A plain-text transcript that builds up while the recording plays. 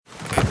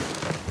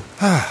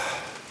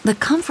The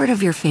comfort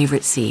of your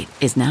favorite seat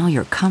is now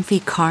your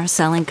comfy car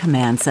selling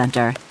command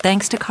center,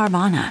 thanks to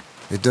Carvana.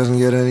 It doesn't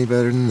get any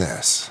better than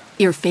this.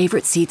 Your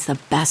favorite seat's the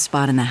best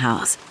spot in the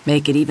house.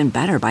 Make it even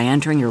better by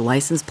entering your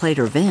license plate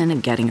or VIN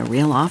and getting a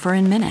real offer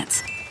in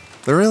minutes.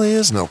 There really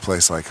is no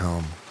place like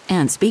home.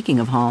 And speaking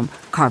of home,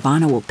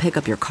 Carvana will pick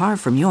up your car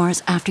from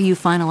yours after you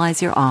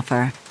finalize your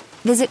offer.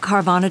 Visit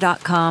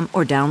Carvana.com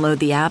or download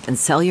the app and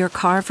sell your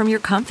car from your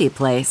comfy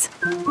place.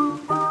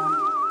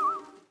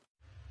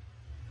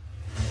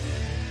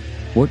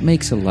 What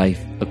makes a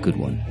life a good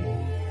one?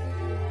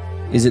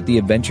 Is it the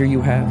adventure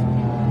you have?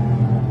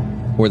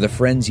 Or the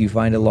friends you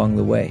find along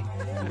the way?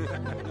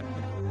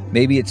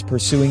 Maybe it's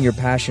pursuing your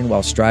passion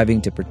while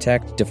striving to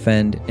protect,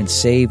 defend, and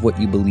save what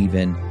you believe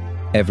in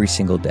every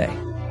single day.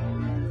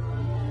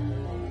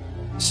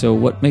 So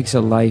what makes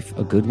a life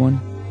a good one?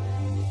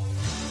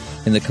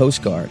 In the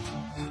Coast Guard,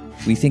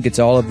 we think it's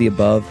all of the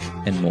above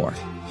and more.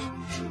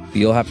 But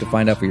you'll have to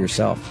find out for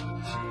yourself.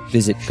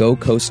 Visit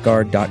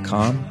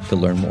gocoastguard.com to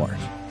learn more.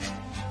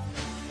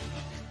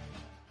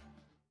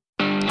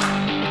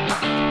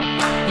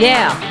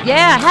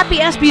 Yeah,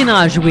 happy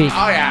Espionage Week.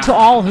 Oh, yeah. To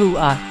all who,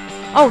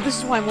 this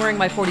is why I'm wearing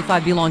my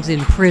 45 Belongs in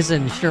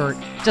Prison shirt,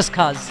 just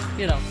cause,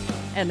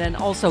 And then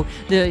also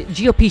the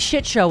GOP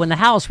shit show in the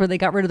House where they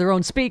got rid of their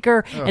own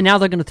speaker, and now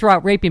they're going to throw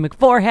out Rapey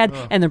McForehead,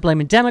 and they're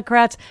blaming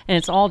Democrats, and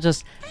it's all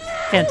just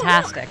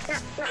fantastic.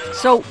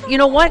 So, you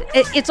know what?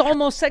 It's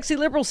almost Sexy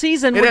Liberal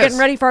season. We're getting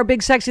ready for our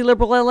big Sexy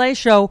Liberal LA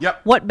show.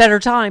 Yep. What better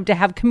time to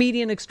have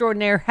comedian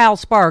extraordinaire Hal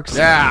Sparks,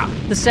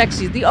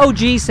 the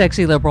OG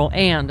Sexy Liberal,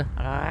 and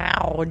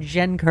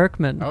Jen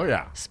Kirkman. Oh,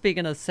 yeah.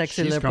 Speaking of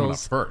Sexy She's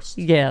Liberals. coming up first.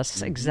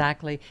 Yes,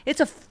 exactly. It's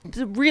a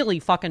really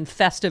fucking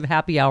festive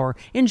happy hour.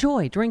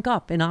 Enjoy, drink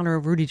up in honor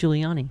of Rudy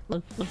Giuliani.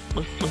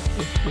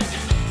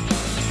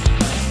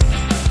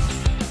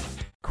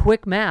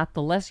 Quick math,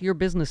 the less your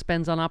business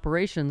spends on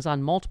operations,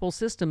 on multiple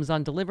systems,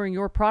 on delivering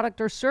your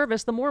product or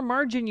service, the more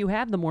margin you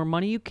have, the more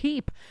money you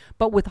keep.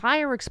 But with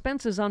higher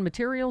expenses on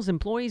materials,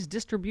 employees,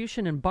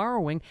 distribution, and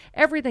borrowing,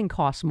 everything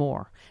costs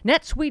more.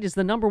 NetSuite is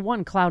the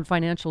 #1 cloud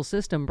financial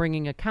system,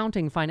 bringing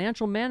accounting,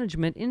 financial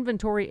management,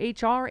 inventory,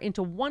 HR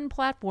into one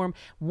platform,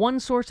 one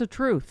source of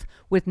truth.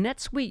 With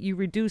NetSuite, you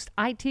reduce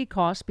IT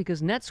costs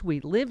because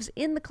NetSuite lives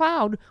in the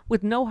cloud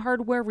with no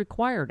hardware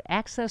required,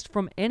 accessed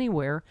from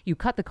anywhere. You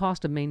cut the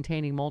cost of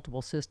maintaining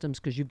multiple systems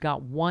because you've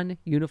got one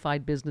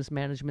unified business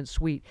management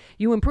suite.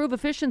 You improve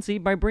efficiency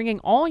by bringing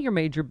all your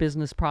major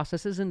business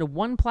processes into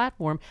one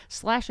platform,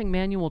 slashing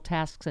manual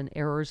tasks and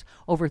errors.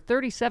 Over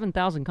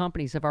 37,000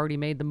 companies have already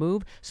made the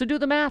move, so do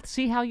the math.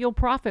 See how you'll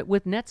profit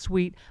with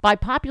NetSuite. By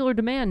popular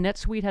demand,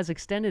 NetSuite has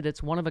extended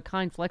its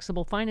one-of-a-kind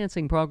flexible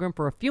financing program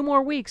for a few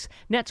more weeks.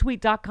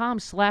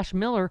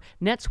 netsuite.com/Miller.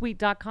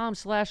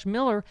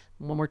 netsuite.com/Miller.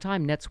 One more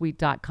time,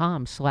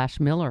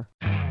 netsuite.com/Miller.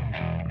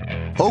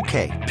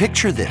 Okay,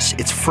 picture this.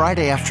 It's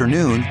Friday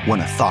afternoon when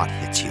a thought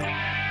hits you.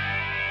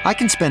 I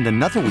can spend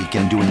another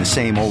weekend doing the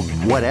same old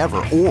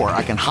whatever, or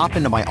I can hop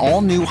into my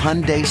all-new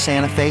Hyundai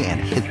Santa Fe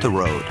and hit the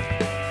road.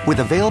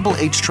 With available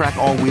H-Track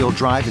all-wheel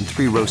drive and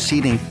 3-row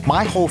seating,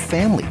 my whole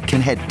family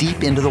can head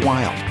deep into the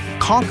wild.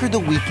 Conquer the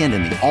weekend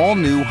in the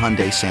all-new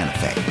Hyundai Santa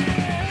Fe.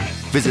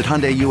 Visit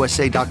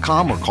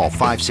HyundaiUSA.com or call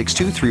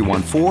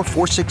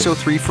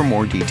 562-314-4603 for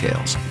more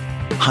details.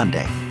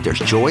 Hyundai, there's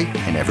joy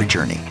in every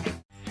journey.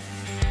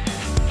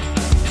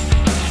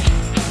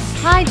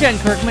 Hi, Jen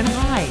Kirkman.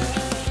 Hi.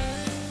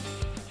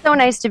 So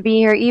nice to be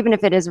here, even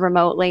if it is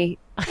remotely.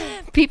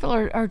 People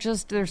are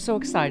just, they're so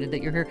excited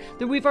that you're here.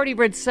 We've already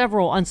read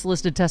several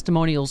unsolicited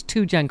testimonials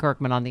to Jen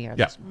Kirkman on the air.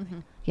 Yes.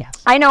 Yes.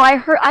 I know,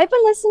 I've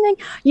been listening.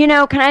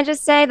 Can I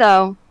just say,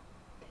 though,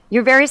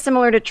 you're very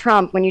similar to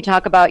Trump when you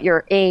talk about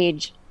your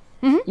age.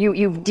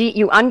 Mm-hmm.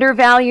 You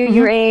undervalue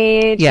your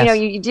age. Yes.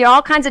 You do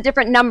all kinds of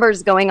different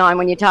numbers going on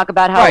when you talk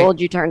about how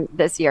old you turned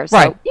this year. So,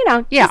 right.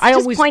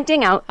 just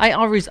pointing out. I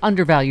always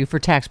undervalue for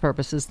tax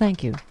purposes.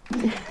 Thank you.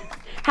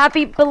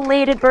 Happy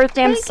belated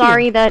birthday. I'm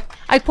sorry that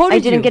I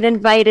didn't get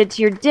invited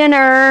to your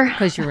dinner.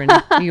 Because you're in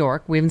New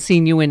York. We haven't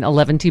seen you in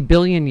 11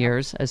 billion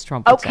years, as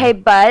Trump would say. Okay,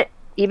 but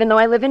even though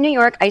I live in New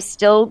York, I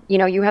still,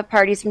 you have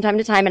parties from time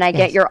to time, and I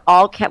get your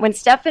all cap. When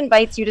Steph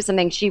invites you to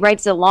something, she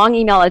writes a long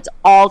email. It's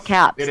all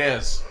caps. It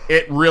is.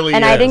 It really is.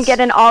 And I didn't get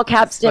an all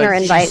caps dinner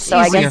invite, so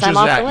I guess I'm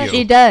off the list.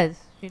 She does.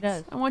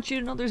 I want you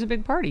to know there's a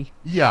big party.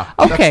 Yeah.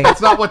 Okay.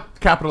 That's not what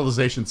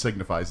capitalization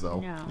signifies, though.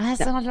 No. I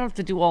don't have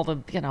to do all the,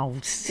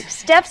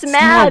 Steph's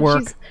mad.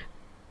 Work.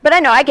 But I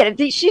know, I get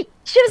it. She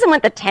doesn't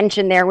want the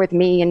tension there with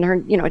me and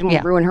her, it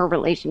won't ruin her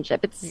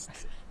relationship.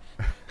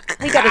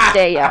 We got to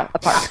stay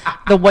apart.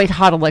 The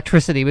white-hot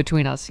electricity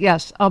between us,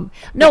 yes.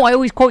 No, I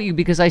always quote you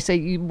because I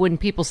say when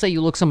people say you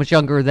look so much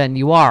younger than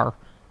you are,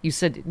 you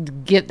said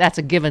that's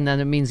a given, then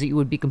it means that you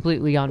would be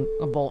completely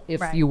unable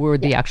if you were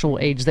the actual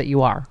age that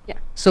you are. Yeah.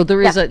 So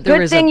there is a...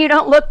 Good thing you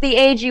don't look the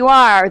age you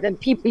are. Then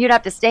you'd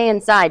have to stay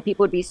inside.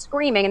 People would be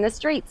screaming in the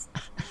streets.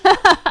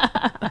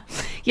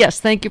 Yes,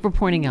 thank you for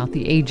pointing out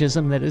the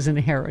ageism that is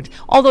inherent.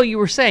 Although you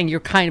were saying you're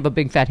kind of a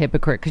big fat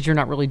hypocrite because you're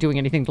not really doing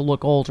anything to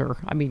look older.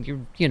 I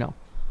mean, you know.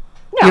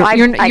 No,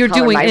 you're color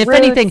doing, my if roots.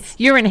 anything,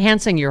 you're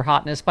enhancing your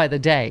hotness by the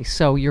day.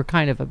 So you're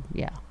kind of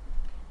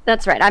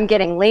That's right. I'm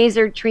getting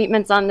laser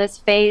treatments on this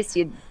face.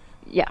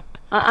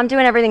 I'm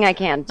doing everything I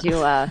can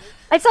to.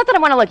 It's not that I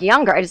want to look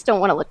younger. I just don't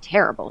want to look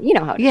terrible. You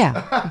know how it is.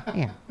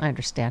 yeah, I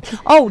understand.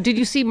 Oh, did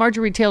you see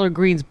Marjorie Taylor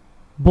Greene's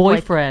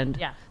boyfriend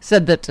Yeah.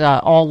 said that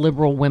all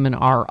liberal women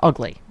are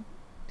ugly?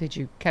 Did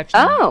you catch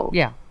that? Oh.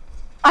 Yeah.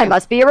 I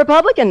must be a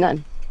Republican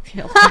then.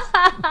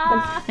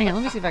 Hang on,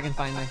 let me see if I can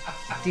find the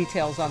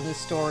details on this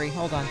story.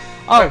 Hold on.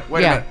 Oh,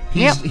 Wait yeah. a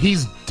minute.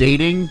 He's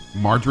dating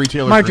Marjorie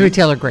Taylor Marjorie Greene?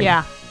 Taylor Greene.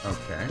 Yeah.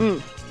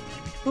 Okay.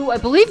 Who I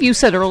believe you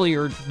said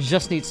earlier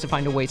just needs to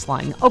find a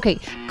waistline. Okay,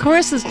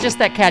 Chris is just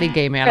that catty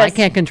gay man. I Chris.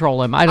 can't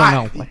control him. I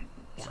don't know.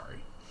 Sorry.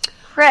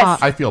 Chris,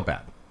 I feel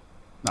bad.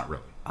 Not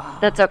really.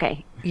 that's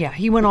okay. Yeah,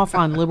 he went off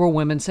on liberal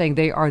women saying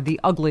they are the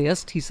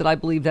ugliest. He said, I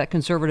believe that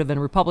conservative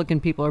and Republican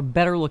people are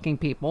better looking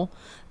people.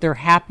 They're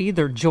happy,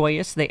 they're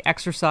joyous, they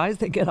exercise,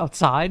 they get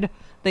outside,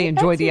 they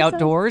enjoy the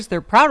outdoors, they're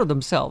proud of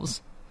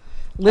themselves.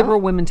 Liberal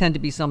women tend to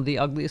be some of the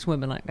ugliest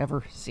women I've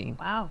ever seen.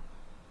 Wow.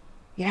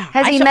 Yeah.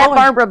 Has he met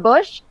Barbara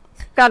Bush?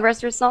 God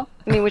rest her soul.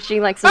 I mean, was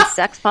she like some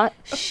sex pot?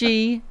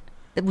 She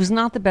was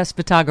not the best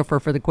photographer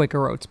for the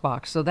Quaker Oats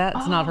box, so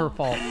that's not her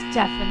fault.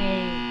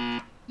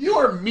 Stephanie. You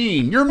are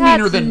mean. You're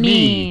meaner That's than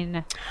me.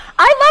 mean.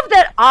 I love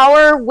that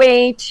our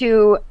way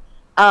to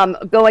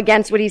go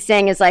against what he's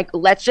saying is like,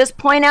 let's just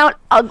point out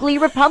ugly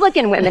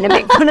Republican women and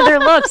make fun of their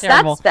looks.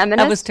 Terrible. That's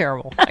feminist. That was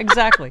terrible.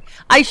 Exactly.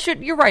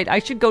 You're right. I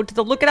should go to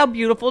the look at how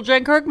beautiful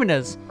Jen Kirkman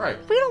is. Right.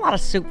 We got a lot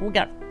of we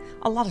got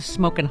a lot of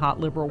smoking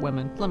hot liberal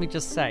women. Let me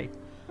just say.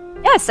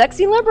 Yeah,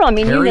 sexy liberal. I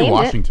mean, you Harry named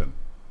Washington.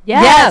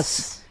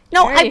 Yes.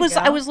 No, There I you was go.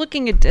 I was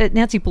looking at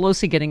Nancy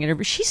Pelosi getting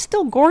interviewed. She's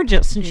still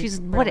gorgeous, and she's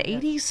what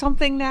 80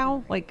 something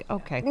now. Like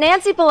okay, it.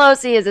 Nancy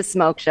Pelosi is a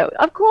smoke show.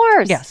 Of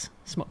course. yes,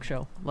 smoke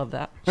show. Love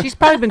that. She's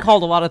probably been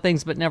called a lot of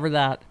things, but never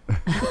that.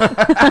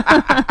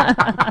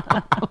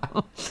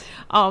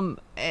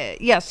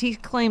 Yes, he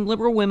claimed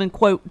liberal women,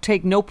 quote,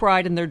 take no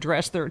pride in their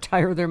dress, their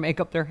attire, their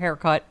makeup, their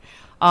haircut.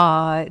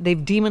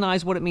 They've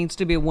demonized what it means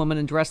to be a woman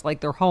and dress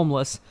like they're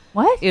homeless.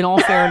 What? In all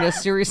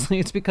fairness, seriously,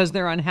 it's because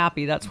they're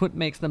unhappy. That's what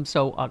makes them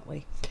so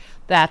ugly.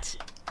 Her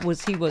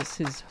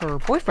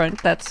boyfriend.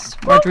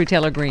 That's Marjorie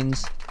Taylor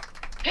Greene's.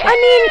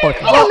 I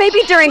mean,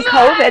 maybe during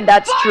COVID,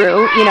 that's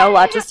true.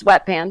 Lots of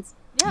sweatpants.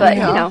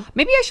 But,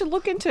 Maybe I should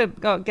look into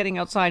getting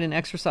outside and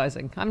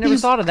exercising. I've never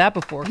thought of that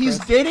before. He's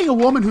Chris. dating a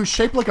woman who's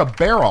shaped like a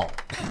barrel.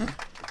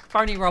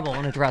 Barney Rubble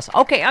in a dress.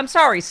 Okay, I'm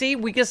sorry. See,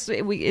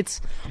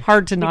 it's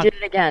hard to not. you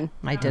did it again.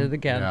 I did it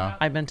again. Yeah.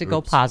 I meant to go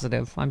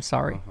positive. I'm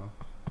sorry.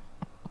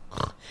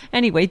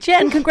 Anyway,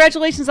 Jen,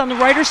 congratulations on the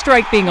writer's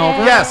strike being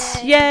over.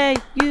 Yes. Yay,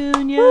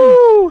 union.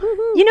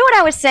 You know what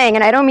I was saying,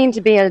 and I don't mean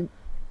to be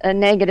a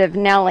negative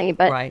Nelly,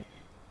 but Right.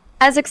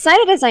 as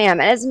excited as I am,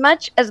 and as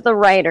much as the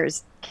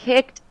writers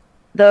kicked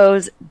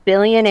those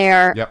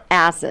billionaire Yep.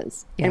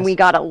 asses, Yes. and we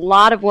got a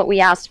lot of what we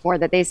asked for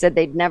that they said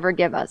they'd never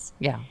give us.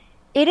 Yeah.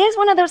 It is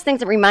one of those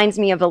things that reminds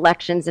me of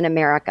elections in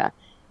America.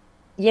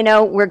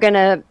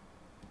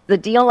 The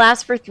deal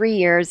lasts for 3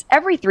 years.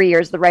 Every 3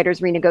 years, the writers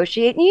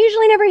renegotiate. And you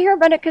usually never hear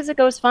about it because it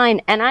goes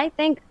fine. And I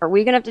think, are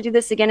we going to have to do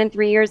this again in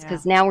 3 years?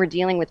 Because now we're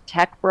dealing with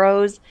tech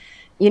bros,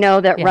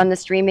 that run the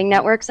streaming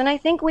networks. And I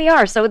think we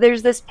are. So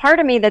there's this part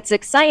of me that's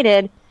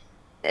excited,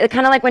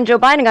 kind of like when Joe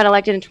Biden got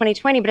elected in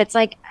 2020. But it's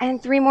like, in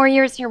 3 more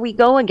years, here we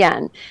go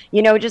again.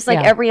 Just like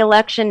Yeah. every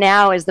election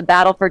now is the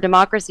battle for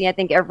democracy. I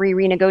think every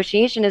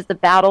renegotiation is the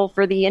battle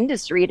for the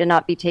industry to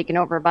not be taken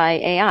over by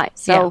AI.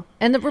 So. Yeah.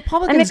 And the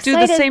Republicans do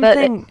the excited, same but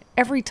thing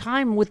every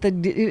time with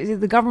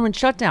the government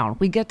shutdown.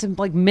 We get to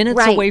like minutes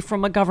Right. away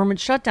from a government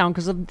shutdown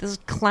because of this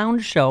clown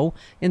show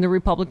in the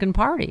Republican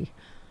Party.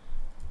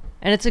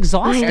 And it's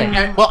exhausting.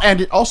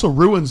 And it also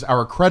ruins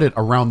our credit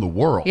around the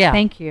world. Yeah.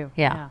 Thank you.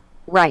 Yeah.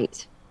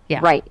 Right. Yeah.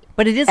 Right.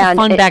 But it is And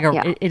a fun bag of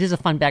yeah. it is a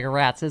fun bag of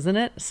rats, isn't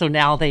it? So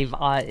now they've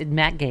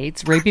Matt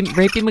Gaetz,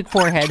 Rapey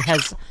McForehead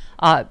has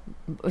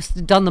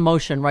done the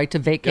motion, right, to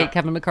vacate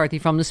Kevin McCarthy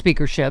from the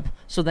speakership.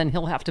 So then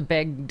he'll have to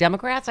beg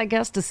Democrats, I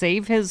guess, to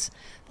save his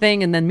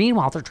thing. And then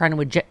meanwhile, they're trying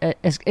to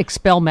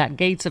expel Matt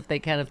Gaetz if they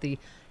can, if the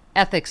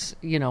ethics,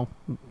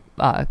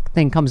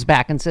 thing comes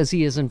back and says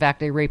he is in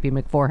fact a Rapey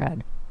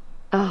McForehead.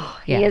 Oh,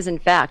 he Yeah. is in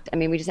fact. I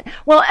mean,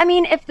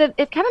 if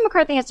Kevin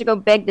McCarthy has to go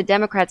beg the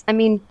Democrats,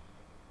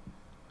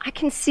 I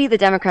can see the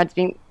Democrats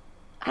being,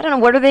 I don't know,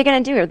 what are they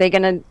going to do? Are they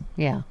going to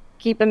Yeah.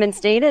 keep him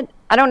instated?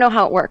 I don't know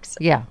how it works.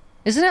 Yeah.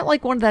 Isn't it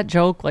like one of that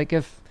joke, like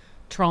if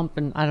Trump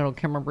and I don't know,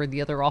 can't remember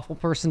the other awful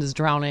person is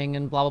drowning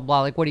and blah, blah,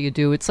 blah. Like, what do you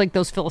do? It's like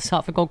those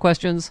philosophical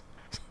questions.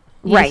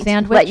 Eat a Right.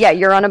 sandwich? But yeah,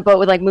 you're on a boat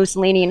with like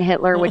Mussolini and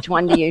Hitler. Which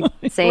one do you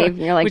save? And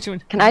you're like, Which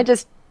one? can I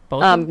just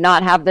Both of them?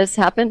 not have this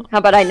happen? How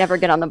about I never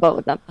get on the boat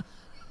with them?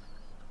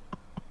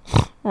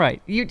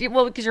 Right.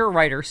 Well, because you're a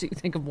writer, so you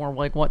think of more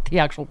like what the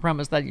actual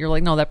premise that you're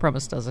like, no, that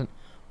premise doesn't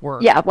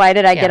work. Yeah, why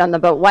did I Yeah. get on the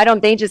boat? Why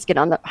don't they just get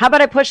on the... How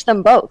about I push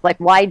them both? Like,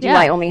 why do Yeah.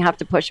 I only have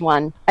to push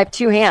one? I have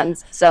 2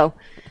 hands, so...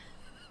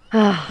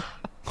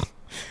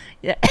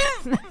 Yeah.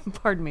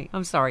 Pardon me.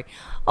 I'm sorry.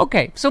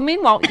 Okay. So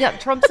meanwhile, yeah,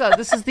 Trump's,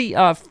 this is the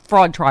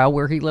fraud trial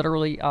where he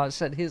literally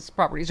said his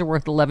properties are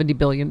worth $11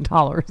 billion.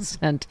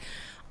 And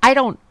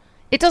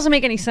it doesn't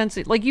make any sense.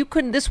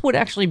 This would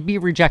actually be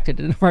rejected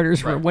in a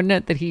writer's room,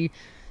 wouldn't it?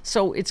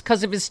 So it's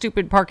because of his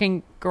stupid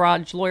parking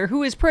garage lawyer,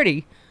 who is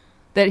pretty,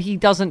 that he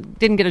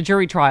didn't get a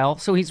jury trial.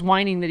 So he's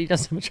whining that he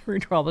doesn't have a jury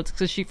trial, but it's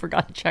because she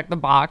forgot to check the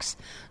box.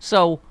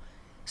 So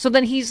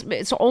then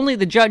it's only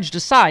the judge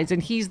decides,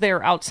 and he's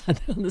there outside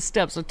on the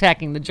steps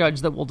attacking the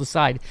judge that will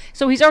decide.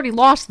 So he's already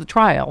lost the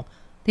trial.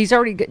 He's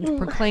already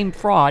proclaimed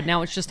fraud.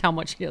 Now it's just how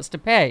much he has to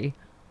pay.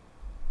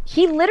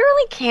 He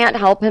literally can't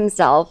help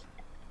himself.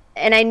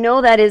 And I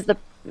know that is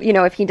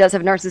if he does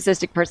have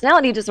narcissistic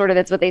personality disorder,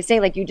 that's what they say.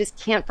 Like, you just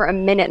can't for a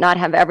minute not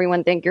have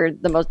everyone think you're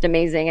the most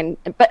amazing.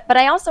 But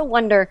I also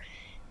wonder,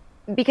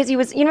 because he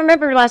was,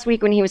 remember last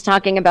week when he was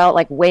talking about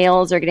like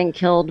whales are getting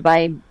killed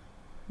by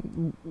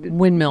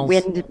windmills.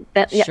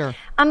 Sure.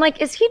 I'm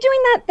like, is he doing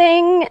that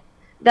thing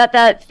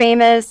that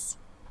famous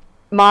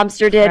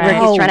mobster did where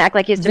he's trying to act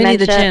like he's Vinny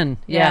dementia? the Chin.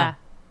 Yeah.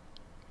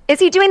 Is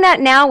he doing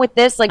that now with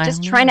this? Like,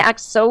 just trying to act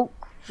so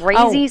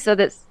crazy so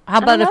that... How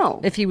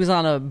about if he was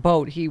on a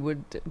boat, he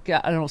would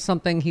get, I don't know,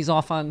 something he's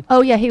off on.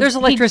 Oh, yeah. There's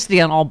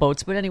electricity on all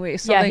boats, but anyway.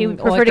 He would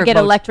prefer to get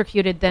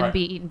electrocuted than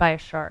be eaten by a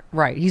shark.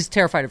 Right. He's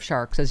terrified of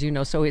sharks, as you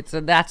know. So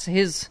that's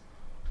his...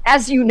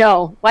 As you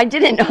know. I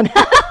didn't know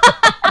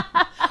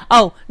that.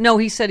 Oh, no,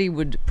 he said he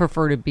would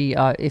prefer to be,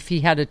 if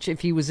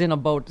he was in a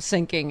boat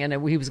sinking and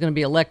he was going to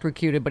be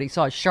electrocuted, but he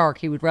saw a shark,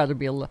 he would rather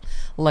be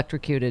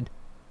electrocuted.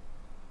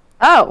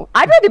 Oh,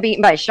 I'd rather be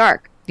eaten by a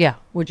shark. Yeah,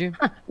 would you?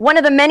 One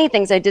of the many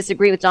things I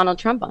disagree with Donald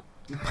Trump on.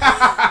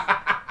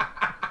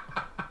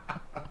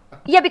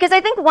 Yeah, because I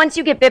think once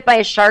you get bit by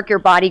a shark, your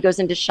body goes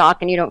into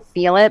shock and you don't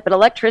feel it. But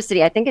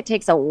electricity, I think it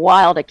takes a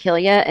while to kill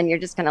you, and you're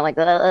just kind of like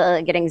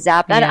getting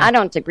zapped. Yeah. I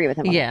don't agree with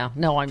him. Yeah,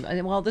 no,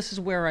 well, this is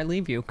where I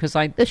leave you because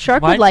the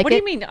shark would like it. What do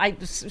you mean?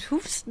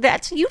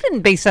 You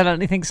didn't base that on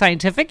anything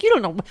scientific. You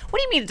don't know. What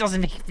do you mean it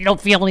doesn't? You don't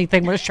feel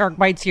anything when a shark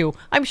bites you?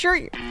 I'm sure.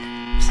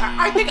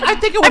 I think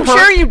it would I'm hurt.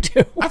 sure you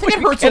do. I think it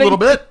hurts a little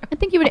bit. I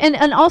think you would,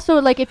 and also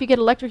like if you get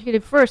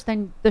electrocuted first,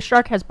 then the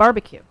shark has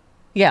barbecue.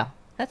 Yeah,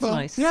 that's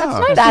nice. Yeah.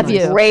 That's nice.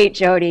 That's great,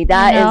 Jody.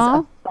 That is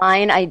No. a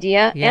fine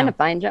idea Yeah. and a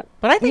fine joke.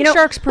 But I think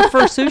sharks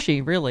prefer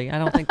sushi. Really, I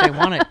don't think they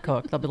want it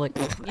cooked. They'll be like,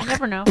 You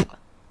never know.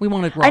 we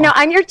want it raw. I know.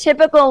 I'm your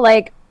typical,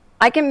 like,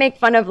 I can make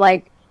fun of,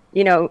 like,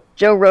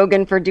 Joe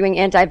Rogan for doing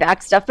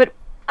anti-vax stuff, but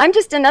I'm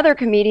just another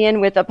comedian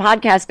with a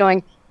podcast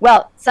going,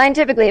 well,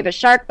 scientifically, if a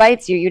shark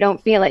bites you, you don't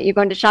feel it. You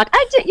go into shock.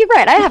 You're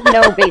right. I have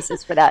no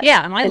basis for that.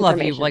 Yeah, and I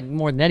love you like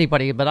more than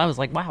anybody, but I was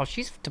like, wow,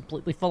 she's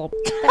completely full of.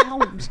 What the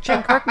hell is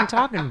Jen Kirkman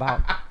talking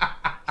about?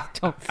 You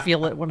don't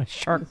feel it when a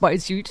shark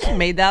bites you. You just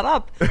made that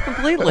up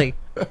completely.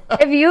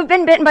 If you've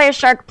been bitten by a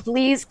shark,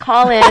 please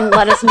call in.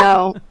 Let us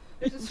know.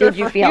 Did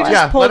you feel You it?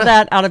 just pulled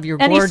that out of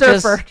your Any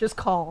gorgeous, surfer, just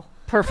call.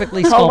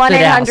 perfectly Call sculpted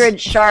ass.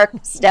 1-800-SHARK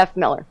Steph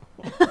Miller.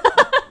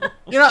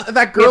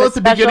 That girl have a at the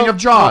beginning special- of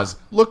Jaws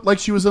looked like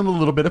she was in a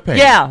little bit of pain.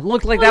 Yeah,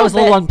 looked like that was a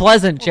little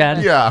unpleasant,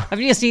 Jen. Yeah.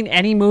 Have you seen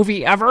any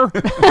movie ever?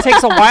 It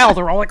takes a while.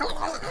 They're all like,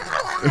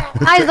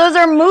 Guys, those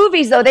are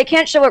movies, though. They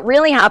can't show what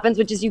really happens,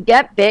 which is you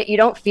get bit, you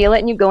don't feel it,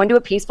 and you go into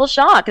a peaceful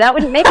shock. That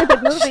wouldn't make a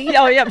good movie.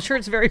 oh yeah, I'm sure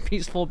it's very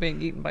peaceful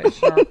being eaten by a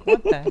shark.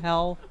 What the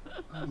hell?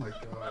 Oh my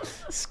God.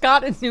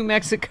 Scott in New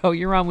Mexico,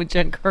 you're on with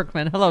Jen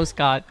Kirkman. Hello,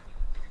 Scott.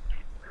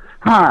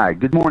 Hi,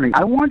 good morning.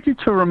 I wanted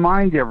to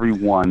remind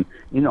everyone,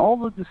 in all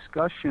the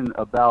discussion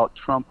about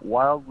Trump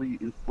wildly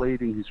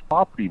inflating his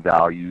property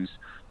values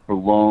for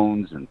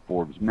loans and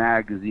Forbes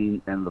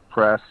magazine and the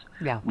press,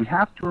 we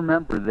have to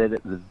remember that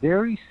at the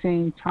very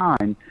same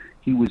time,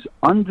 he was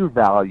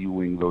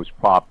undervaluing those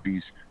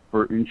properties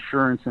for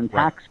insurance and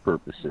tax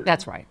purposes.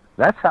 That's right.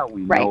 That's how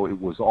we know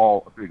it was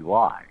all a big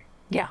lie.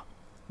 Yeah,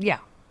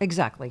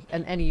 exactly.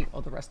 And any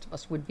of the rest of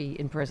us would be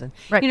in prison.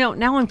 Right.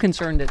 Now I'm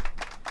concerned that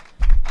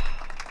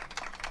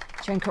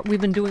we've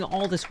been doing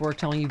all this work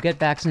telling you get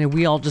vaccinated.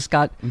 We all just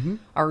got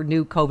our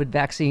new COVID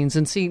vaccines.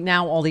 And see,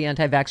 now all the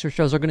anti-vaxxer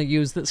shows are going to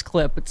use this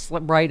clip. It's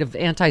right of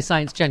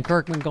anti-science Jen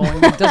Kirkman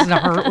going, it doesn't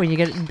hurt when you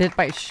get bit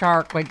by a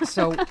shark. Like,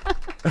 so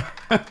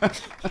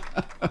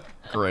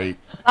Great.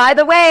 By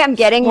the way, I'm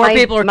getting more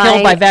people are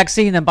killed by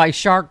vaccine than by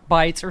shark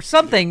bites or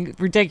something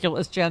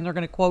ridiculous, Jen. They're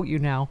going to quote you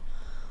now.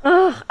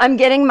 I'm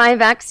getting my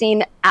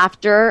vaccine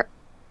after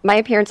my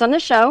appearance on the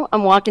show.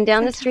 I'm walking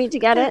down the street to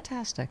get it.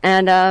 Fantastic.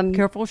 And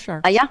careful of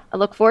sharks. I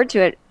look forward to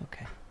it.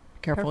 Okay.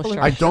 Careful of I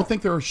sharks. don't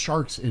think there are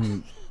sharks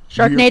in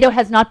Sharknado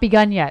has not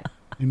begun yet.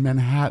 in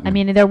Manhattan. I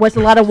mean, there was a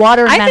lot of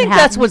water in I Manhattan. think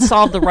that's what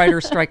solved the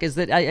writer's strike is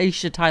that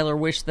Aisha Tyler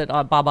wished that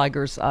Bob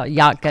Iger's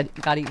yacht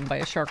got eaten by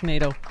a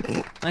sharknado.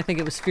 I think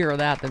it was fear of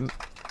that that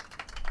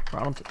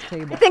brought him to the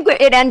table. I think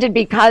it ended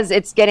because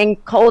it's getting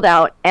cold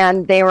out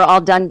and they were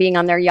all done being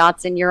on their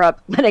yachts in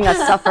Europe, letting us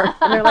suffer.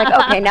 And they're like,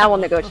 okay, now we'll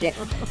negotiate.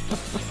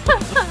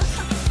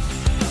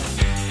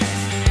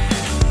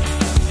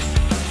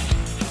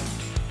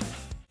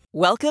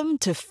 Welcome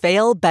to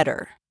Fail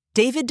Better,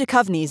 David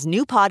Duchovny's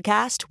new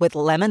podcast with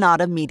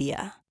Lemonada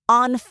Media.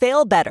 On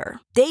Fail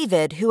Better,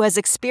 David, who has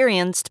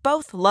experienced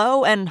both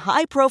low and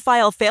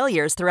high-profile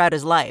failures throughout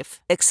his life,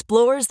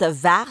 explores the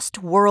vast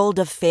world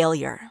of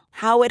failure,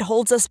 how it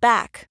holds us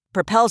back,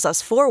 propels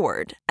us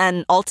forward,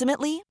 and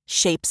ultimately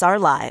shapes our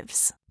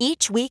lives.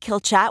 Each week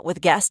he'll chat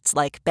with guests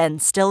like Ben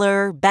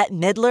Stiller, Bette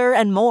Midler,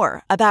 and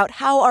more about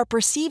how our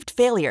perceived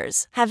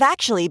failures have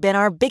actually been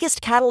our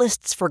biggest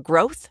catalysts for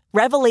growth,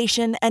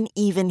 revelation, and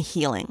even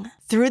healing.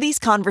 Through these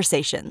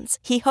conversations,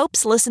 he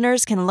hopes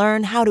listeners can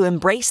learn how to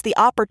embrace the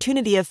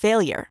opportunity of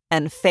failure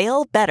and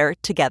fail better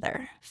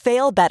together.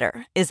 Fail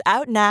Better is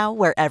out now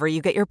wherever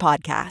you get your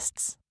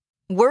podcasts.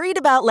 Worried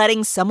about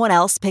letting someone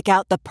else pick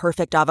out the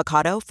perfect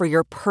avocado for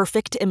your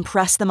perfect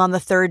impress them on the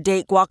third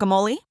date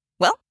guacamole?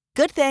 Well,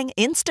 good thing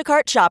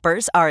Instacart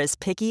shoppers are as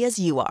picky as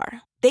you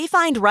are. They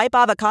find ripe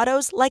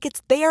avocados like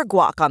it's their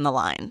guac on the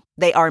line.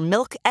 They are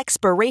milk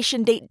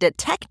expiration date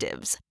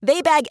detectives.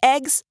 They bag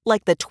eggs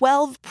like the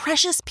 12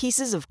 precious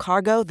pieces of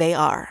cargo they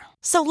are.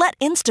 So let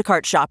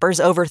Instacart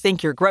shoppers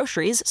overthink your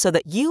groceries so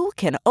that you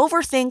can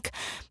overthink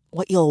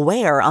what you'll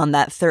wear on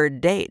that third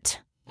date.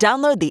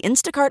 Download the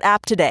Instacart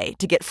app today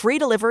to get free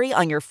delivery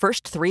on your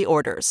first 3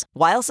 orders,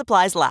 while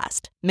supplies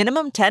last.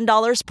 Minimum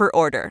 $10 per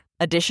order.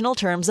 Additional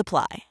terms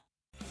apply.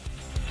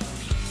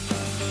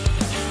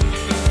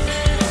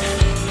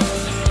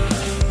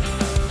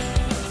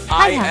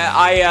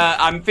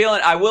 I'm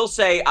feeling. I will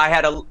say I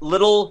had a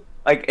little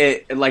like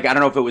I don't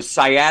know if it was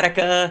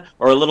sciatica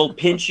or a little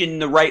pinch in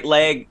the right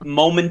leg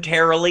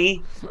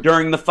momentarily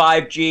during the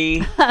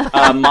 5G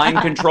mind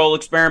control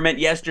experiment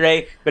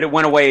yesterday, but it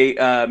went away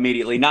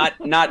immediately.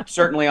 Not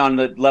certainly on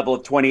the level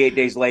of 28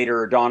 Days Later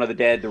or Dawn of the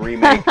Dead, the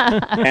remake.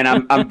 And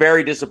I'm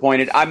very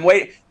disappointed.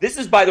 This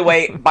is, by the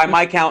way, by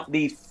my count,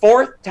 the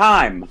 4th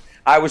time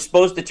I was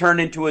supposed to turn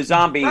into a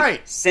zombie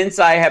since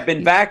I have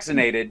been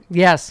vaccinated.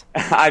 Yes.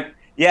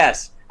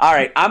 Yes. All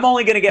right. I'm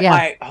only going to get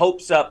my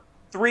hopes up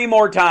 3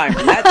 more times,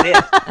 and that's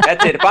it.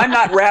 That's it. If I'm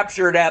not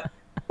raptured up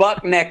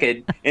buck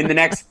naked in the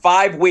next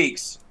 5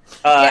 weeks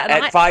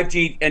at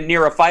 5G and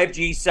near a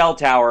 5G cell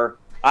tower,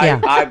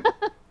 I'm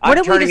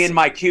turning in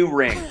my Q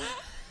ring.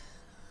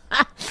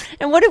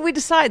 And what did we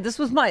decide? This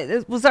was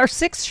our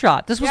 6th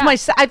shot. This was my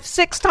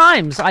 6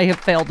 times I have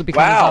failed to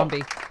become a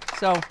zombie.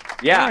 So all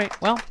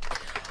right. Well.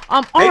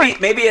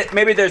 Maybe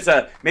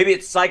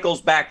it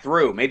cycles back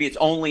through. Maybe it's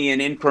only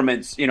in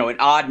increments, in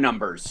odd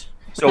numbers.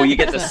 So you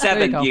get the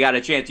 7th, you got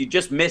a chance. You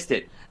just missed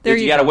it.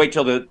 You got to wait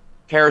till the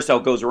carousel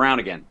goes around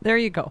again. There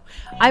you go.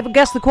 I've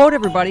guessed the quote,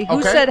 everybody.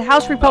 Who said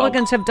House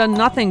Republicans have done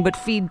nothing but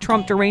feed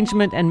Trump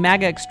derangement and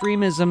MAGA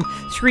extremism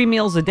 3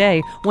 meals a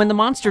day? When the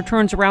monster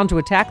turns around to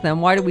attack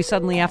them, why do we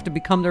suddenly have to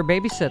become their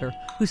babysitter?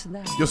 Who said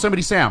that?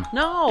 Yosemite Sam.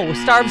 No.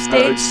 Star of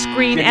Stage,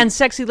 Screen, and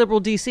Sexy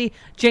Liberal DC,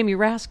 Jamie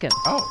Raskin.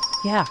 Oh.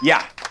 Yeah.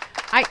 Yeah.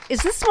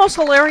 Is this the most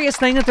hilarious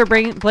thing that they're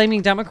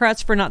blaming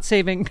Democrats for not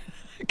saving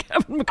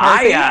Kevin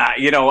McCarthy?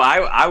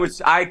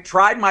 I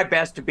tried my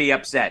best to be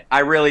upset. I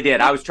really did.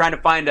 I was trying to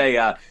find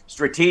a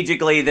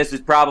strategically, this is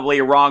probably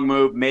a wrong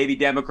move. Maybe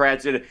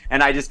Democrats did it,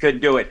 and I just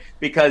couldn't do it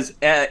because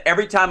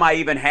every time I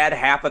even had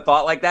half a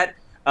thought like that,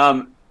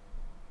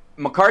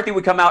 McCarthy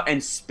would come out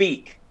and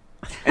speak.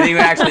 And then you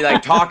would actually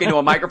talk into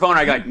a microphone.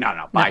 I go,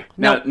 no, bye.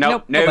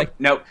 No.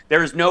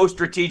 There's no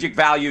strategic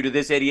value to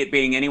this idiot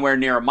being anywhere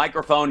near a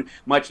microphone,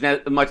 much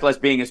less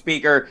being a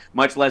speaker,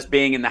 much less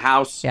being in the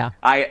House. Yeah.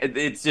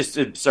 It's just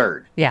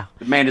absurd. Yeah.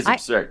 The man is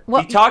absurd.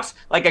 He talks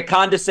like a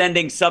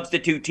condescending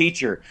substitute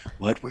teacher.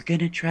 What we're going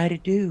to try to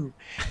do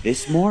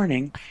this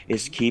morning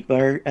is keep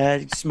our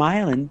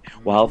smiling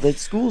while the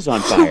school's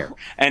on fire.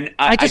 And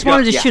I just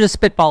wanted to shoot a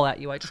spitball at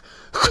you.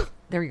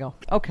 There you go.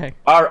 Okay.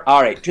 All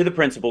right. To the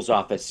principal's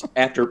office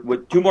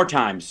with 2 more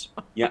times.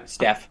 Yeah,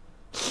 Steph.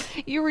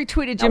 You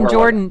retweeted Jim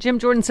Jordan. Jim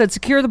Jordan said,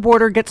 secure the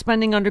border, get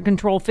spending under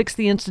control, fix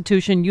the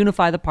institution,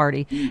 unify the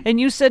party.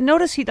 And you said,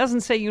 notice he doesn't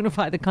say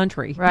unify the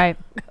country. Right.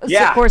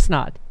 Yeah. Of course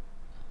not.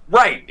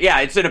 Right. Yeah,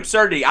 it's an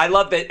absurdity. I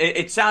love that.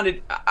 It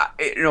sounded,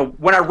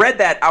 when I read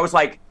that, I was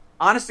like,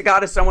 honest to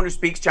God, as someone who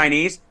speaks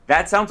Chinese,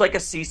 that sounds like a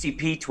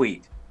CCP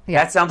tweet.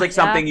 Yeah. That sounds like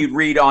something you'd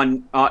read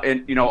on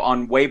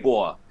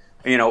Weibo.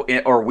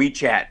 Or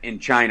WeChat in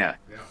China.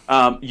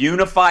 Yeah.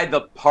 Unify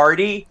the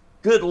party?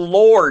 Good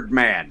Lord,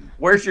 man.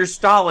 Where's your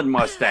Stalin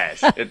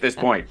mustache at this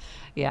point?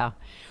 Yeah.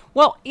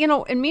 Well,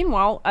 and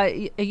meanwhile,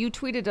 you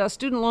tweeted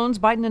student loans.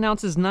 Biden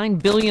announces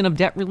 $9 billion of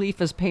debt relief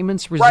as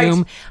payments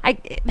resume.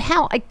 Right.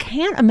 I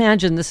can't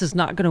imagine this is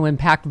not going to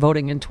impact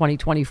voting in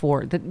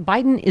 2024. That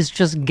Biden is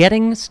just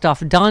getting stuff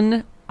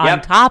done on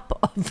top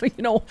of,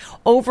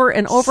 over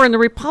and over. And the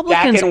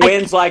Republicans... Stacking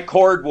wins like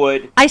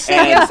cordwood. I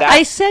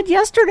said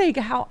yesterday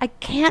how I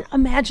can't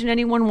imagine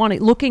anyone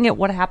looking at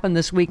what happened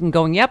this week and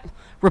going, yep,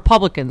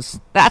 Republicans,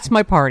 that's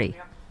my party.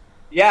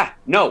 Yeah,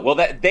 no, well,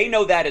 they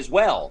know that as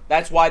well.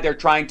 That's why they're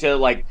trying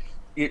to,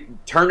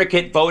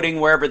 tourniquet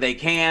voting wherever they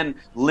can,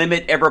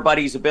 limit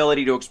everybody's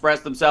ability to express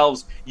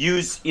themselves,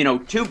 use,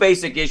 2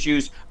 basic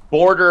issues,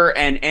 border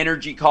and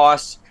energy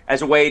costs,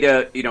 as a way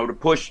to, to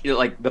push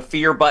like the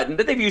fear button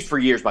that they've used for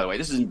years, by the way.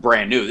 This isn't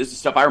brand new. This is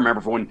stuff I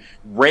remember from when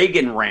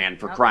Reagan ran,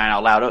 for crying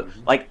out loud.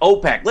 Like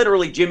OPEC,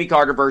 literally Jimmy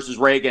Carter versus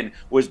Reagan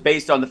was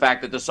based on the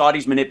fact that the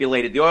Saudis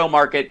manipulated the oil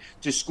market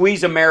to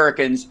squeeze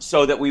Americans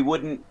so that we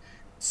wouldn't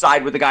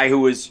side with the guy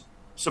who was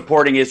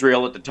supporting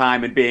Israel at the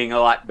time and being a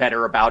lot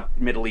better about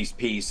Middle East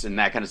peace and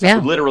that kind of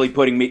stuff. Yeah. Literally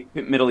putting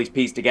Middle East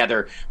peace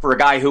together for a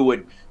guy who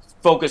would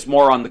focus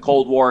more on the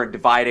Cold War and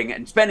dividing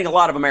and spending a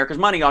lot of America's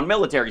money on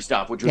military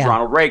stuff, which was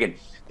Ronald Reagan.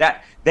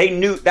 That they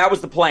knew that was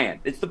the plan.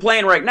 It's the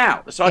plan right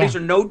now. The Saudis are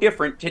no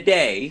different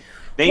today.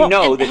 They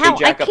know that they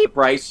jack up the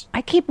price.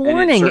 I keep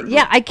warning.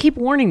 Yeah, I keep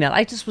warning that.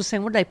 I just was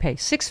saying, what did I pay?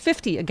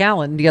 $6.50 a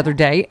gallon the other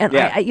day, and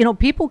I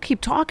people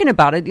keep talking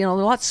about it. They're a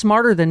lot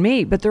smarter than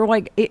me, but they're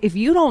like, if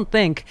you don't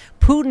think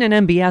Putin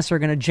and MBS are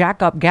going to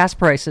jack up gas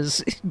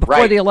prices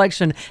before the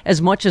election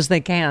as much as they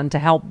can to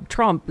help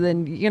Trump,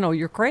 then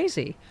you're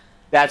crazy.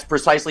 That's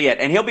precisely it.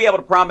 And he'll be able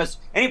to promise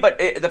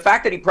anybody. The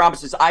fact that he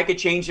promises I could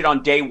change it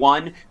on day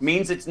one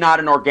means it's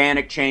not an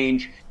organic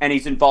change, and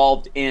he's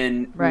involved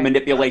in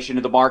manipulation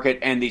of the market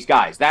and these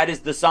guys. That is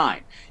the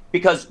sign.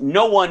 Because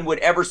no one would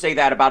ever say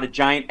that about a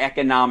giant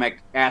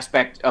economic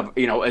aspect of,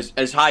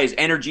 as high as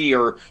energy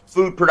or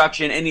food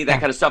production, any of that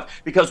kind of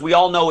stuff. Because we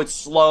all know it's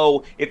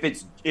slow if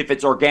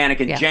it's organic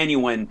and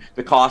genuine,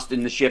 the cost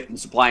and the shift in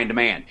supply and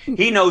demand.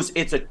 He knows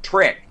it's a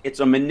trick. It's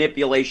a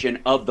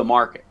manipulation of the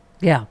market.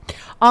 Yeah.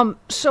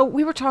 So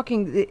we were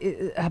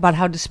talking about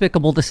how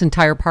despicable this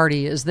entire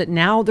party is, that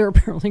now they're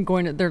apparently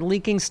they're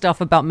leaking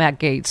stuff about Matt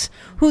Gaetz,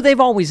 who they've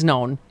always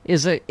known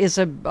is a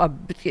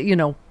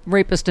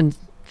rapist and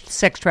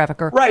sex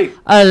trafficker. Right.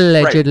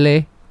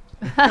 Allegedly.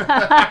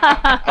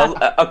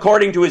 Right.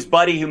 According to his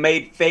buddy who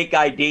made fake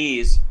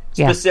IDs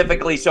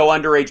specifically so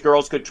underage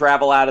girls could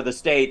travel out of the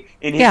state,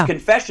 in his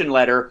confession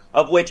letter,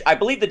 of which I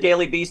believe the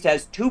Daily Beast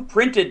has 2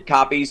 printed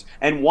copies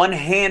and 1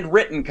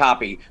 handwritten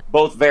copy,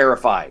 both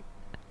verified.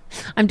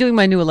 I'm doing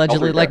my new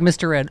allegedly like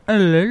Mr. Ed.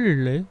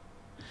 Allegedly.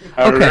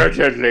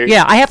 Okay.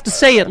 Yeah, I have to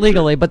say it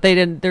legally, but they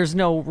didn't. There's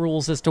no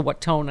rules as to what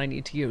tone I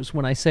need to use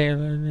when I say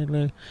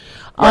it.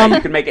 Right,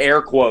 you can make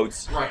air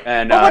quotes. Right.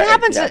 And what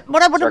happens?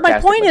 What my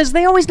point is,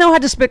 they always know how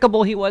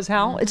despicable he was.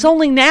 Hal. It's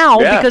only now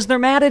because they're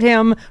mad at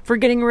him for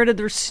getting rid of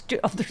their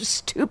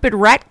stupid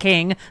rat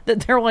king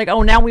that they're like,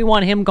 oh, now we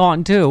want him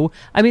gone too.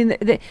 I mean,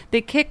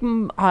 they kick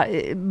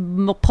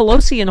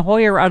Pelosi and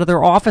Hoyer out of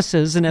their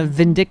offices in a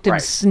vindictive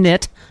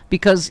snit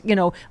because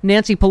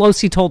Nancy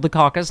Pelosi told the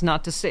caucus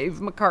not to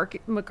save McCarthy.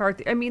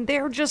 I mean,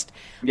 they're just.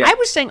 Yeah. I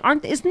was saying,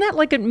 isn't that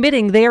like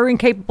admitting they are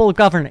incapable of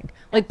governing?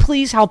 Like,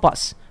 please help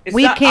us.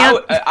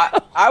 Can't.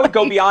 I would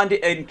go beyond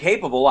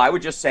incapable. I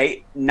would just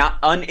say not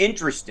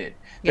uninterested.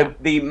 Yeah.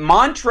 The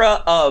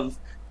mantra of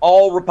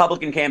all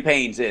Republican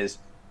campaigns is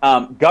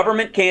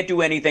government can't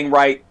do anything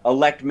right.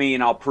 Elect me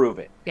and I'll prove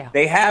it. Yeah.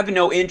 They have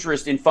no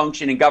interest in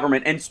functioning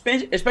government, and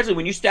especially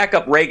when you stack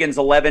up Reagan's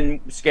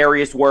 11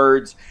 scariest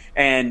words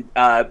and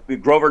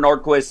Grover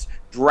Norquist's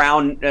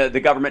drown the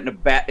government in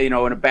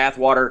a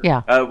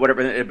bathwater,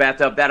 whatever, in a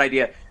bathtub. That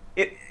idea,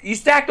 you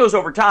stack those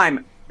over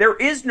time. There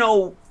is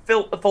no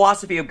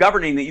philosophy of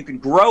governing that you can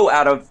grow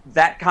out of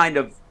that kind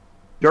of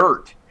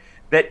dirt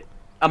that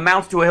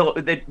amounts to a hill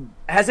that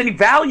has any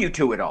value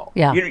to it all.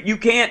 Yeah. You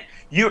can't.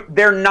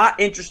 They're not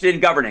interested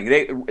in governing.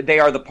 They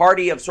are the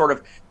party of sort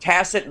of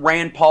tacit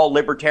Rand Paul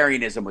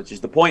libertarianism, which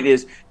is the point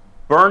is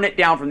burn it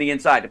down from the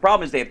inside. The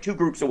problem is they have 2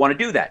 groups that want to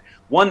do that.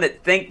 One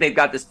that think they've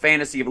got this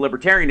fantasy of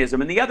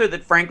libertarianism, and the other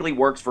that frankly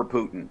works for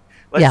Putin.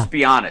 Let's just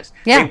be honest.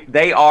 Yeah.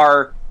 They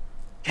are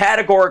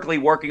categorically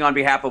working on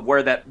behalf of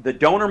where the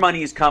donor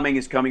money is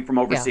coming from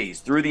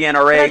overseas through the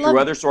NRA, through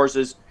other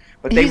sources.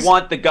 But they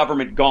want the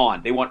government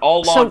gone. They want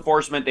all law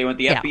enforcement. They want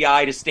the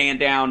FBI to stand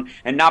down,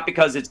 and not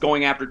because it's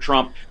going after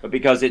Trump, but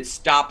because it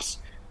stops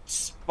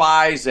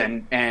spies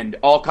and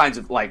all kinds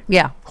of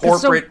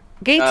corporate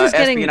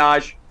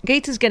espionage.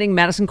 Gaetz is getting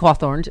Madison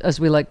Cawthorn, as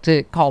we like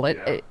to call it.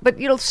 Yeah.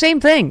 But, same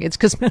thing. It's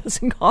because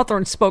Madison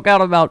Cawthorn spoke out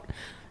about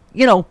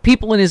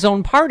people in his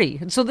own party.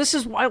 And so this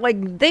is why,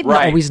 they've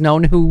always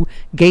known who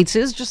Gaetz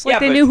is, just like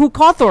they knew who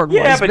Cawthorn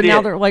was. But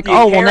now they're like,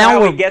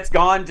 now he gets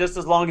gone just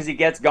as long as he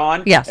gets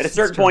gone. Yes. At a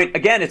certain point,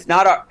 again, it's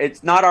not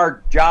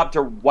our job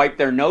to wipe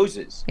their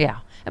noses. Yeah.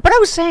 But I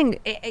was saying,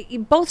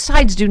 both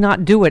sides do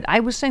not do it. I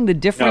was saying the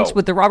difference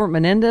with the Robert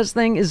Menendez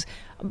thing is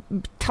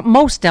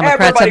most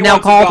Democrats have now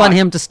called on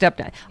him to step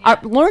down.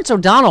 Lawrence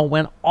O'Donnell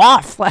went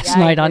off last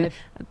night on it,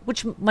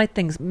 which might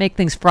make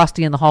things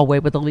frosty in the hallway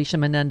with Alicia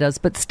Menendez,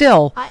 but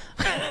still,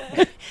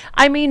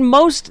 I mean,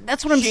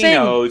 that's what I'm saying. She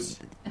knows.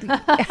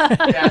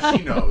 Yeah,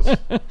 she knows.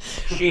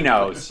 She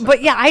knows.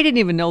 But yeah, I didn't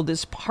even know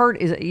this part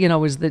is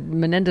that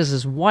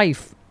Menendez's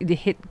wife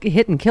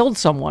hit and killed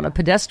someone, a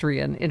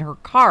pedestrian, in her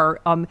car.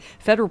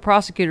 Federal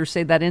prosecutors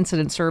say that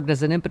incident served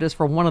as an impetus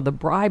for one of the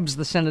bribes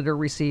the senator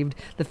received.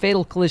 The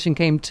fatal collision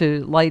came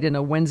to light in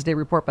a Wednesday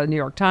report by the New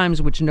York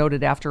Times, which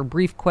noted after a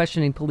brief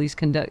questioning, police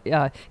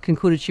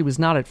concluded she was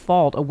not at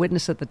fault. A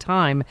witness at the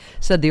time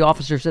said the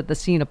officers at the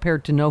scene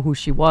appeared to know who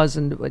she was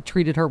and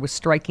treated her with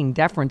striking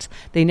deference.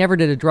 They never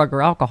did a drug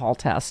or alcohol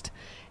test.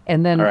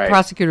 And then All right.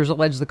 prosecutors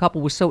allege the couple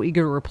was so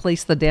eager to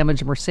replace the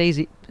damaged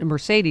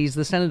Mercedes,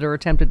 the senator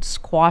attempted to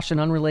squash an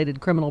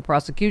unrelated criminal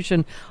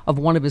prosecution of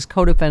one of his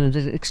co-defendants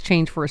in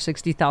exchange for a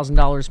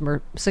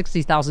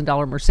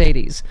 $60,000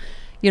 Mercedes.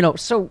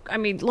 So, I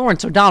mean,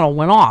 Lawrence O'Donnell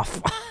went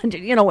off. And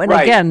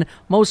Right. again,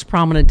 most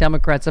prominent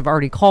Democrats have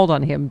already called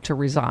on him to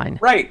resign.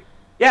 Right.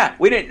 Yeah,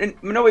 we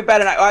didn't. No, we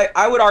bet.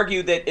 I would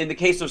argue that in the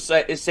case of,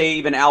 say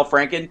even Al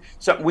Franken,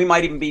 we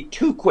might even be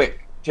too quick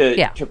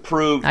to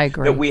prove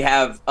that we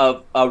have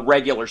a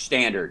regular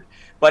standard.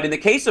 But in the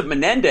case of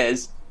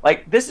Menendez,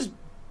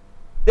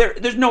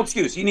 there's no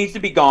excuse. He needs to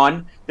be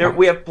gone.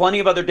 We have plenty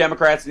of other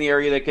Democrats in the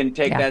area that can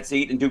take that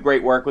seat and do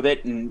great work with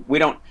it, and we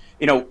don't,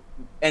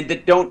 and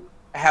that don't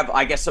have,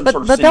 I guess, some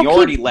sort of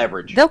seniority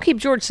leverage. They'll keep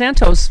George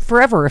Santos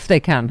forever if they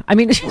can. I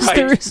mean,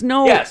 there is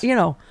no, I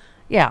mean,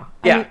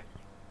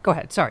 go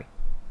ahead. Sorry.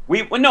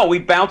 We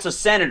bounce a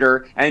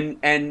senator,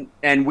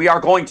 and we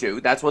are going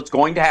to. That's what's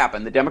going to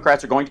happen. The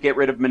Democrats are going to get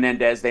rid of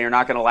Menendez. They are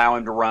not going to allow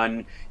him to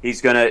run. He's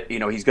gonna be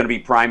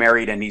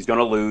primaried, and he's going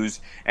to lose.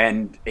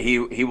 And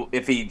he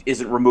if he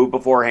isn't removed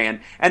beforehand,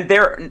 and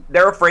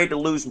they're afraid to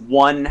lose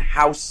one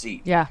House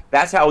seat. Yeah,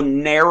 that's how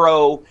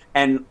narrow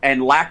and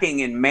lacking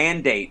in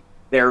mandate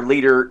their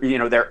leader,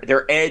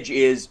 their edge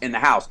is in the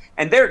House.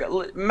 And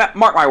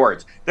mark my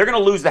words, they're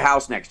going to lose the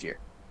House next year.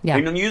 Yeah.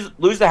 They're going to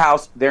lose the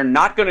House. They're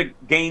not going to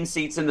gain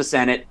seats in the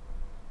Senate.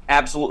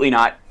 Absolutely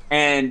not.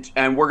 And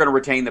we're going to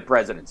retain the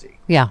presidency.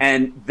 Yeah.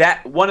 And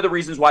that one of the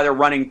reasons why they're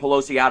running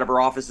Pelosi out of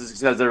her office is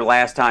because their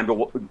last time to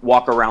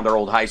walk around their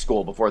old high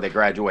school before they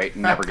graduate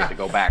and never get to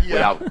go back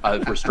without a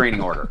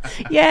restraining order.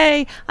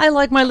 Yay! I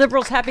like my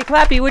liberals happy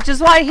clappy, which is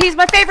why he's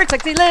my favorite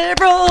sexy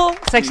liberal.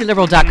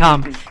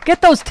 SexyLiberal.com.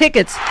 Get those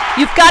tickets.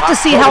 You've got to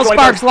see Hal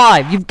Sparks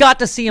live. You've got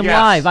to see him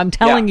live. I'm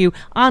telling you,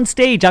 on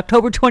stage,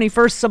 October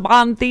 21st,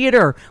 Saban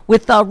Theater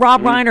with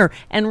Rob Reiner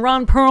and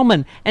Ron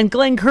Perlman and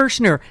Glenn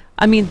Kirshner.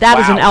 I mean, that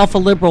is an alpha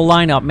liberal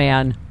lineup,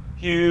 man.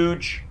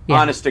 Huge.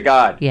 Honest to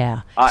God.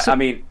 Yeah. I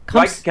mean,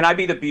 can I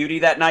be the beauty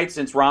that night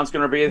since Ron's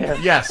going to be there?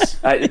 Yes.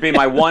 It'd be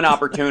my one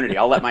opportunity.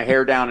 I'll let my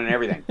hair down and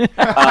everything.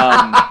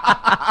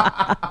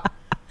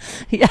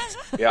 Yes.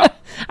 Yeah.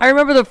 I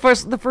remember the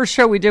first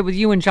show we did with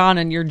you and John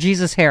and your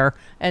Jesus hair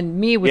and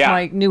me with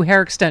my new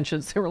hair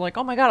extensions. They were like,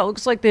 "Oh my God, it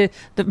looks like the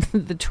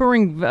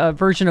touring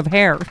version of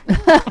hair."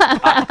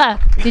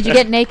 Did you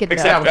get naked?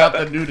 Exactly. Without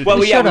the nudity. Well,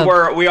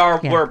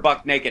 we're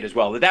buck naked as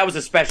well. That was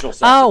a special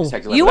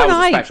session. You that and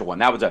was a special one.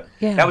 That was the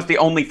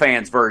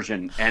OnlyFans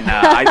version, and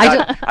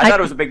I thought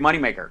it was a big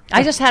moneymaker.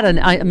 I just had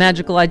a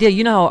magical idea.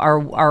 You know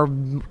our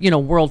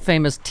world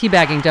famous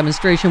teabagging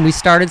demonstration we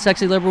started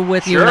Sexy Liberal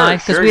with you and I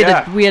because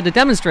we had to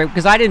demonstrate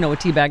because I didn't know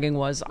what teabagging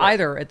was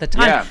either at the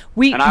time.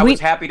 Yeah. I was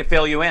happy to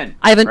fill you in.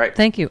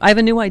 Thank you. I have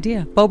a new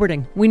idea.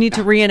 Boberting. We need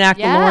to reenact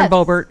the Lauren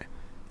Boebert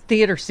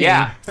theater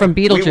scene from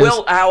Beetlejuice. We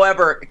will,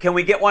 however, can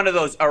we get one of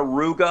those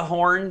Aruga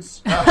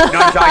horns? You know what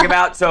I'm talking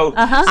about? So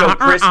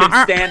Chris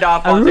can stand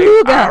off on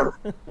the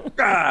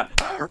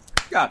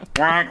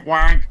wank,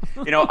 wank.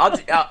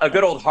 A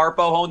good old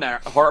harpo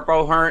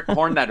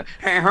horn that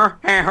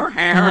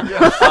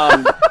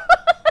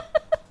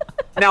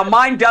now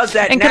mine does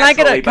that. And can I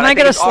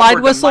get a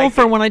slide whistle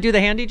for when I do the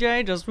handy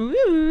J? Just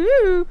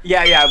woo.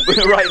 Yeah,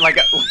 right, like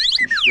a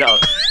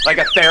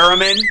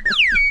theremin.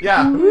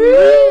 Yeah.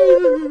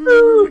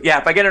 Yeah,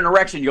 if I get an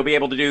erection, you'll be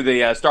able to do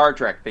the Star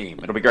Trek theme.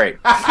 It'll be great.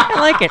 I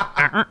like it.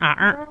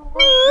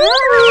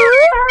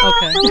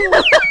 Okay.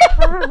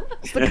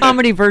 It's the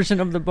comedy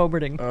version of the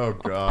Boberting. Oh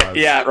God.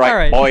 Yeah, right. All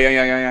right. Boy,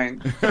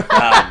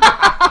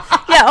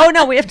 yeah. Oh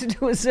no, we have to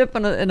do a zip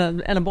and a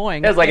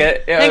boing. It's like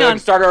Hang on.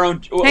 Start our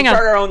own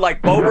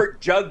like Bobert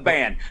jug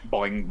band.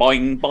 Boing,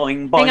 boing,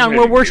 boing, boing. Hang on,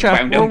 we're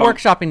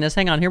workshopping this.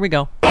 Hang on, here we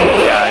go.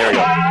 Yeah, here we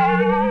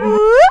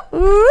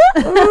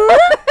go.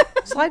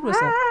 Slide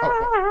whistle.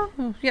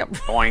 Yep.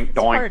 Doink,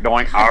 doink,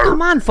 doink.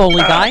 Come on,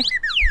 Foley guy.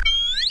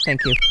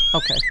 Thank you.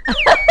 Okay.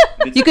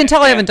 You can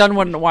tell I haven't done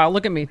one in a while.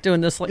 Look at me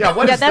doing this. What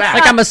is that?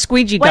 Like I'm a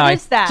squeegee guy. What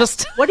is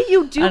that? What are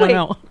you doing? I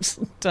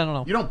don't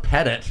know. You don't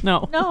pet it.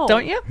 No.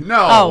 Don't you? No.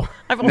 Oh.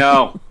 I've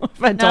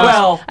had dogs.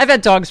 Well, I've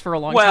had dogs for a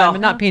long time,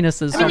 and not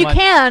penises. I mean, you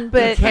can,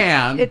 but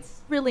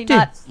it's really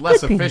not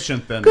less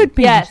efficient than good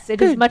penis. Yes,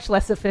 it is much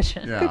less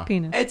efficient. Yeah. Good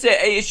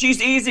penis.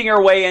 She's easing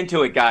her way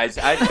into it, guys.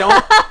 I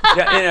don't.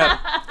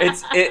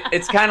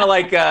 It's kind of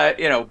like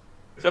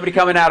somebody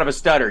coming out of a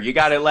stutter. You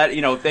got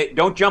to they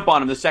don't jump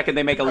on them the second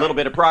they make a little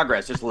bit of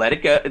progress. Just let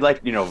it go.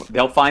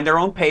 They'll find their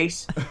own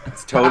pace.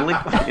 It's totally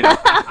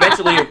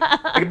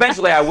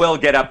eventually I will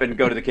get up and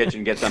go to the kitchen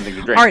and get something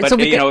to drink. All right, but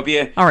we've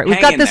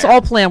got this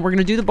all planned. We're going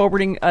to do the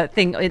Boberting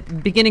thing at the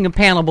beginning of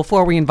panel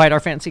before we invite our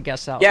fancy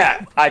guests out.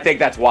 Yeah, I think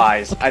that's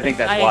wise. Okay.